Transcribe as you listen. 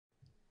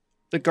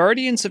The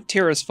Guardians of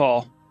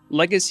Tristfal,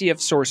 Legacy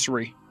of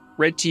Sorcery,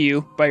 read to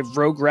you by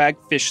Rograg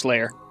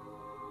Fishlayer.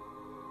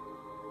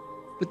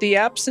 With the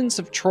absence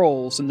of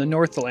trolls in the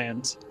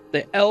Northlands,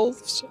 the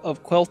elves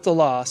of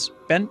Quel'Thalas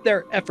bent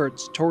their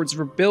efforts towards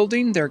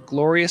rebuilding their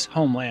glorious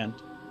homeland.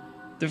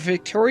 The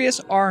victorious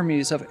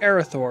armies of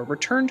Azeroth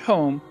returned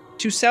home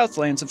to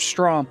Southlands of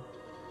Strom.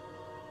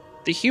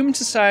 The human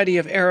society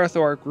of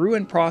Azeroth grew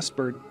and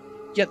prospered,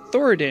 yet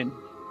Thoradin,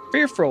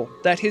 fearful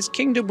that his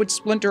kingdom would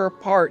splinter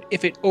apart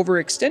if it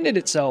overextended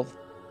itself,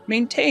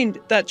 maintained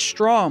that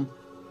Strom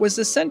was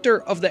the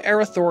center of the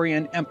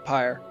Arathorian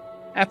Empire.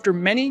 After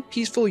many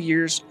peaceful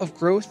years of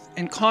growth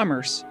and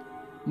commerce,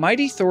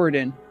 mighty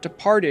Thoradin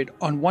departed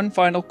on one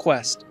final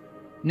quest,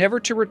 never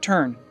to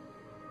return,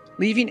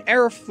 leaving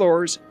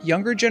Azeroth's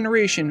younger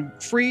generation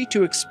free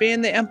to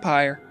expand the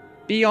Empire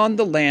beyond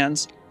the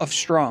lands of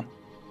Strom.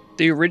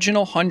 The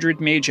original 100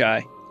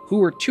 Magi, who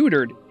were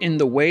tutored in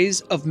the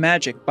ways of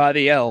magic by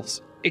the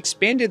elves,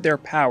 expanded their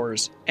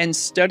powers and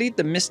studied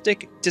the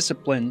mystic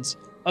disciplines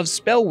of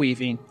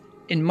spellweaving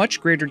in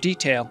much greater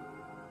detail.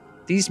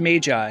 These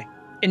Magi,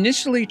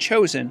 initially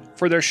chosen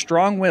for their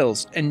strong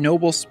wills and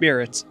noble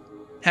spirits,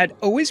 had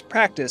always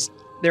practiced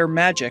their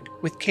magic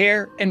with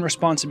care and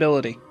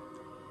responsibility.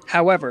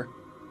 However,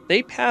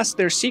 they passed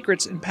their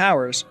secrets and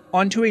powers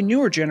onto a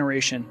newer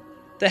generation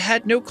that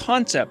had no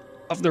concept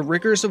of the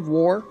rigors of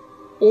war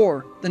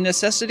or the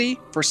necessity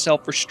for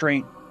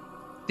self-restraint.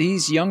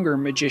 These younger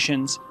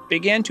magicians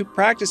began to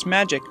practice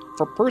magic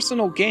for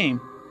personal gain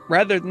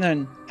rather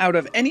than out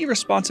of any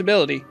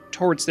responsibility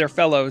towards their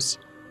fellows.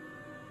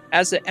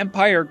 As the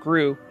empire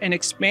grew and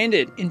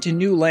expanded into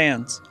new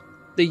lands,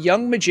 the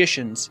young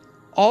magicians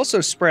also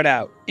spread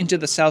out into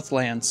the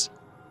Southlands.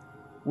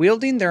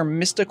 Wielding their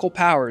mystical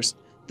powers,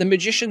 the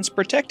magicians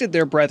protected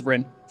their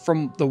brethren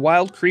from the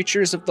wild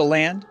creatures of the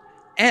land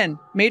and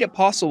made it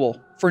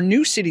possible for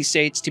new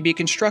city-states to be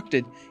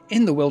constructed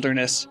in the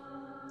wilderness.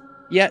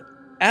 Yet,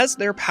 as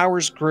their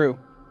powers grew,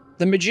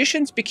 the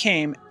magicians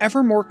became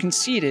ever more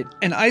conceited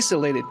and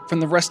isolated from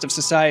the rest of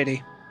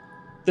society.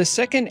 The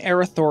second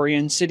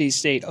Arathorian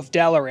city-state of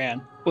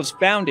Dalaran was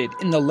founded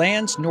in the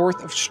lands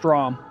north of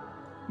Strom.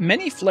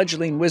 Many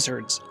fledgling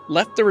wizards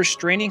left the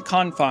restraining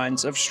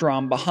confines of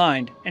Strom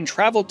behind and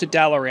traveled to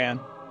Dalaran,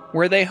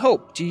 where they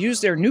hoped to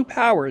use their new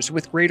powers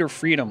with greater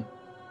freedom.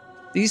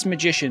 These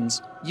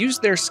magicians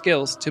used their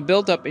skills to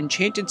build up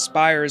enchanted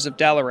spires of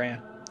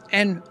Dalaran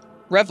and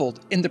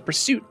reveled in the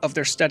pursuit of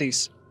their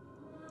studies.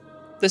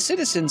 The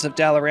citizens of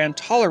Dalaran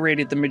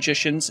tolerated the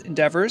magicians'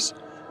 endeavors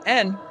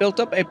and built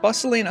up a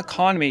bustling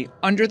economy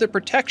under the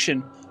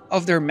protection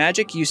of their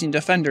magic-using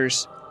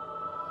defenders.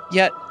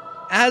 Yet,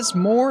 as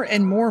more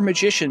and more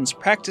magicians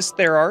practiced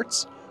their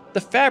arts,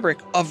 the fabric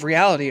of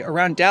reality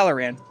around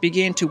Dalaran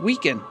began to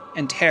weaken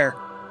and tear.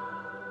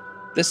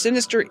 The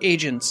sinister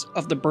agents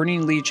of the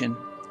Burning Legion,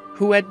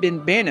 who had been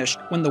banished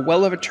when the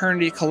Well of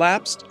Eternity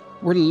collapsed,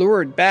 were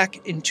lured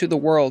back into the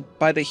world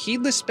by the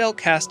heedless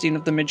spellcasting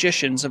of the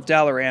magicians of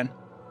Dalaran.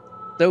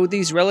 Though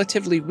these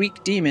relatively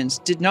weak demons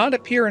did not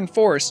appear in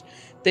force,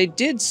 they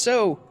did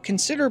sow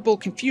considerable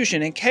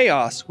confusion and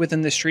chaos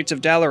within the streets of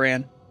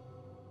Dalaran.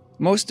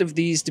 Most of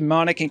these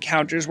demonic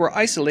encounters were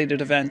isolated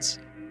events,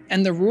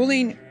 and the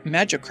ruling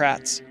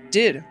magicrats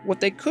did what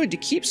they could to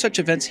keep such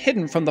events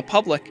hidden from the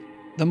public.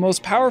 The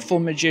most powerful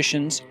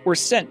magicians were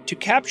sent to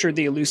capture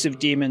the elusive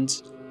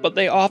demons, but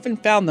they often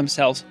found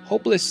themselves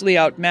hopelessly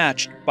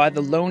outmatched by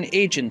the lone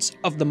agents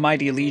of the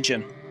mighty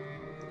Legion.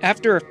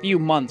 After a few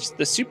months,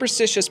 the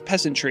superstitious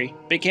peasantry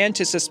began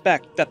to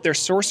suspect that their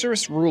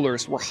sorceress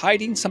rulers were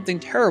hiding something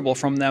terrible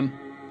from them.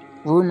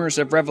 Rumors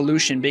of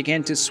revolution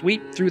began to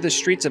sweep through the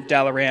streets of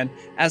Dalaran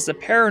as the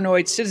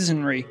paranoid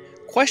citizenry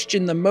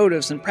questioned the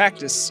motives and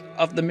practice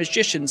of the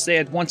magicians they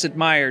had once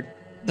admired.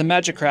 The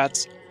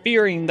magicrats,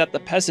 fearing that the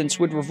peasants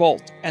would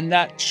revolt and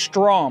that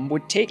Strom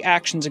would take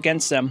actions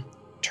against them,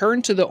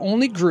 turned to the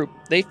only group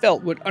they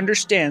felt would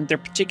understand their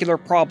particular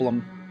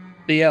problem,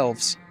 the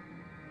elves.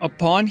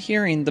 Upon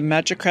hearing the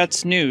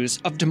magicrats' news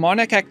of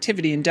demonic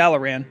activity in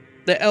Dalaran,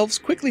 the elves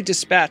quickly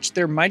dispatched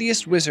their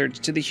mightiest wizards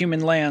to the human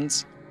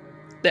lands.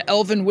 The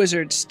elven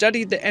wizards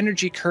studied the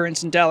energy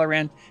currents in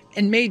Dalaran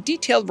and made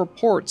detailed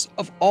reports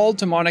of all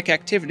demonic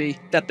activity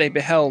that they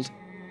beheld.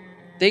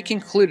 They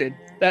concluded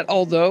that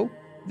although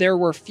there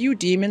were few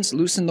demons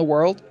loose in the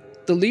world,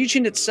 the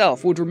Legion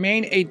itself would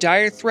remain a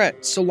dire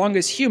threat so long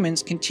as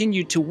humans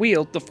continued to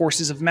wield the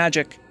forces of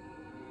magic.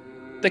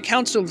 The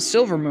Council of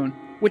Silvermoon,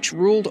 which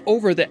ruled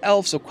over the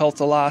elves of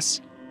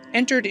Quel'Thalas,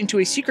 entered into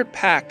a secret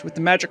pact with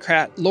the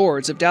magicrat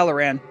lords of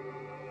Dalaran.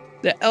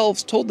 The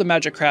elves told the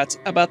magicrats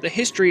about the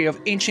history of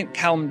ancient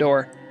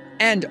Kalimdor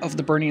and of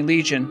the Burning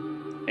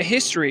Legion, a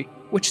history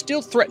which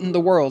still threatened the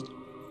world.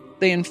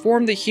 They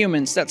informed the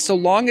humans that so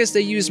long as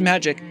they used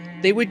magic,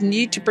 they would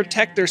need to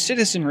protect their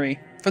citizenry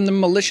from the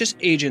malicious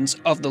agents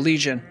of the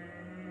Legion.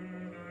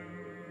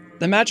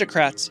 The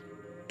magicrats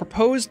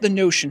proposed the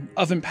notion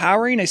of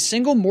empowering a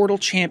single mortal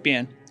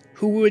champion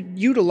who would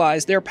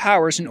utilize their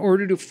powers in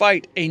order to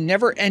fight a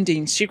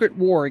never-ending secret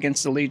war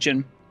against the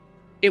Legion.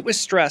 It was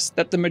stressed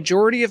that the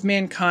majority of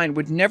mankind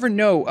would never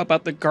know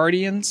about the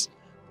Guardians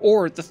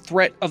or the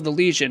threat of the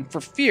Legion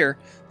for fear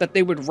that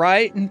they would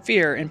riot in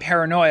fear and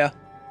paranoia.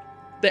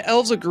 The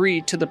elves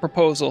agreed to the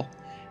proposal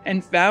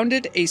and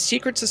founded a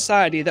secret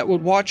society that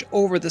would watch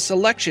over the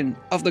selection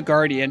of the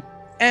Guardian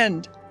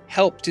and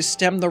help to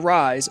stem the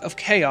rise of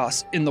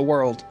chaos in the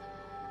world.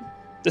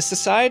 The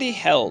society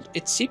held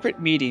its secret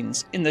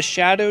meetings in the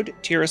shadowed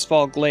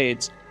Tristfal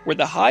glades, where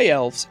the High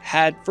Elves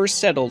had first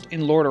settled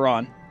in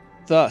Lordaeron.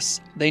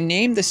 Thus, they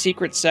named the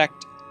secret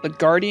sect the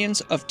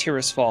Guardians of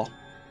Tristfal.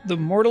 The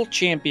mortal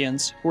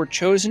champions who were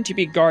chosen to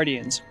be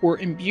guardians were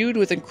imbued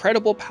with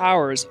incredible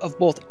powers of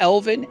both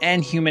elven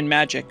and human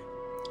magic.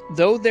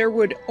 Though there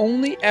would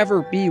only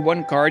ever be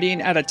one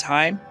guardian at a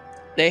time,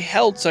 they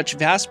held such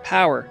vast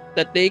power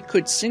that they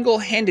could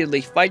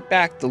single-handedly fight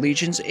back the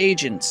Legion's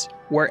agents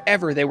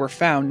wherever they were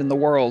found in the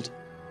world.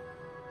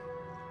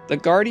 The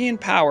Guardian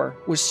power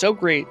was so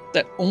great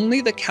that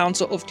only the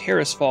Council of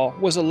Tristfal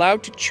was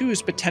allowed to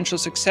choose potential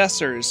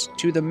successors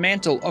to the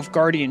mantle of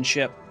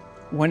guardianship.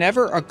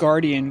 Whenever a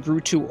Guardian grew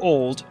too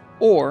old,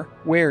 or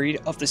wearied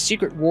of the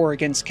secret war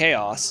against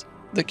chaos,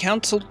 the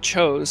Council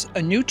chose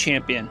a new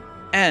champion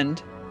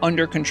and,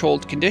 under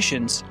controlled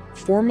conditions,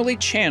 formally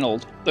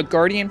channeled the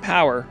Guardian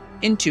power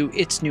into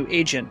its new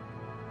agent.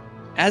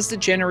 As the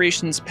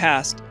generations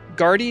passed,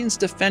 Guardians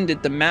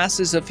defended the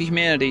masses of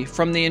humanity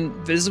from the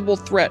invisible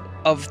threat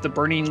of the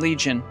Burning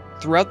Legion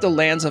throughout the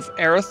lands of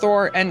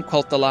Azeroth and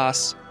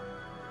Quel'Thalas.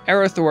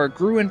 Azeroth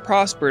grew and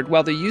prospered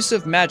while the use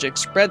of magic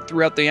spread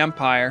throughout the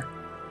Empire.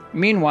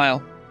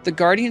 Meanwhile, the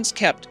Guardians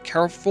kept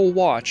careful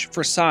watch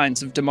for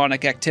signs of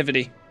demonic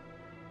activity.